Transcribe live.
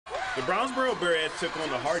The Brownsboro Bearcats took on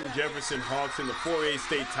the Hardin-Jefferson Hawks in the 4A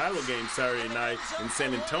state title game Saturday night in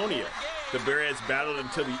San Antonio. The Bearcats battled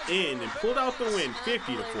until the end and pulled out the win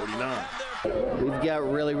 50-49. We've got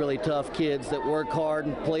really, really tough kids that work hard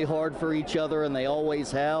and play hard for each other, and they always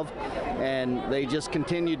have, and they just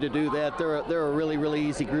continue to do that. They're a really, really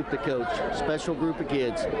easy group to coach, special group of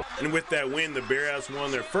kids. And with that win, the Bearcats won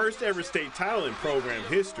their first ever state title in program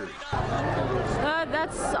history.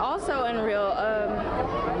 That's also unreal.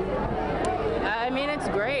 I mean, it's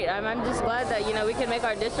great. I'm just glad that, we can make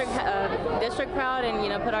our district proud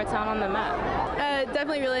and, put our town on the map.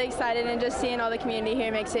 Definitely really excited, and just seeing all the community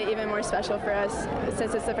here makes it even more special for us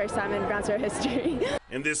since it's the first time in Brownsboro history.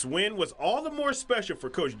 And this win was all the more special for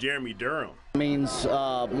Coach Jeremy Durham. It means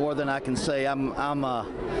more than I can say. I'm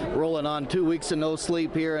rolling on 2 weeks of no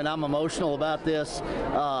sleep here, and I'm emotional about this.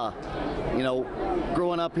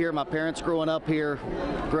 Growing up here, my parents growing up here,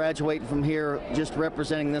 graduating from here, just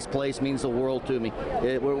representing this place means the world to me.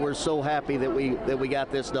 We're so happy that we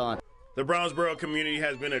got this done. The Brownsboro community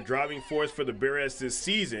has been a driving force for the Bearcats this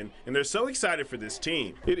season, and they're so excited for this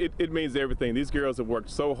team. It means everything. These girls have worked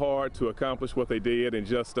so hard to accomplish what they did, and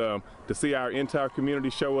just to see our entire community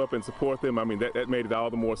show up and support them, I mean, that made it all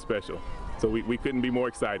the more special. So we couldn't be more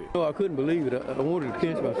excited. No, I couldn't believe it. I wanted to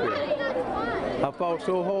pinch myself. I fought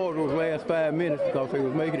so hard those last 5 minutes because they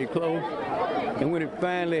was making it close. And when it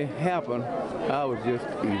finally happened, I was just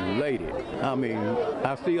elated. I mean,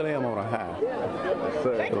 I still am on a high.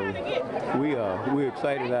 So we're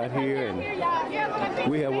excited out here, and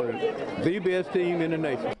we have the best team in the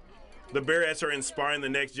nation. The Bearcats are inspiring the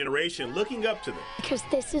next generation, looking up to them. Because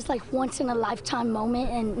this is like once in a lifetime moment,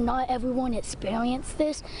 and not everyone experienced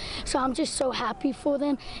this. So I'm just so happy for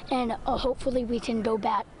them, and hopefully we can go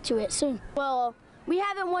back to it soon. Well, we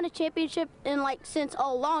haven't won a championship in since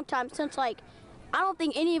a long time, since I don't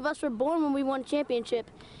think any of us were born when we won a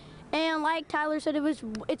championship. And like Tyler said,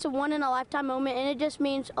 it's a one in a lifetime moment, and it just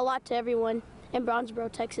means a lot to everyone in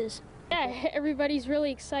Brownsboro, Texas. Yeah, everybody's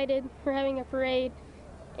really excited. We're having a parade,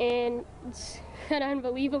 and it's kind of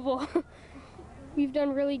unbelievable. We've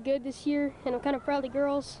done really good this year, and I'm kind of proud of the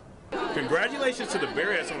girls. Congratulations to the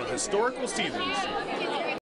Bearcats on a historical season.